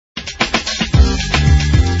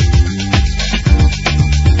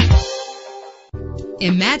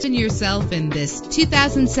Imagine yourself in this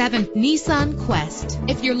 2007 Nissan Quest.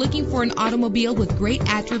 If you're looking for an automobile with great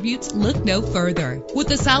attributes, look no further. With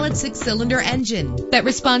a solid 6-cylinder engine that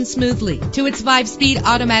responds smoothly to its 5-speed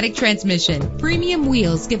automatic transmission, premium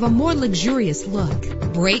wheels give a more luxurious look.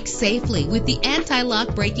 Brake safely with the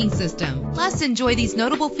anti-lock braking system. Plus, enjoy these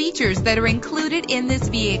notable features that are included in this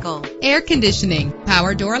vehicle: air conditioning,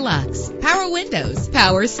 power door locks, power windows,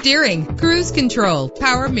 power steering, cruise control,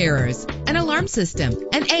 power mirrors, an alarm system,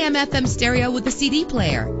 an AM/FM stereo with a CD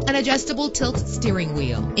player, an adjustable tilt steering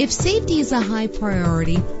wheel. If safety is a high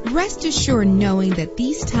priority, rest assured knowing that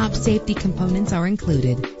these top safety components are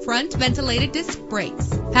included: front ventilated disc brakes,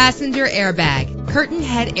 passenger airbag, curtain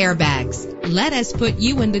head airbags. Let us put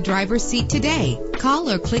you in the driver's seat today. Call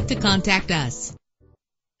or click to contact us.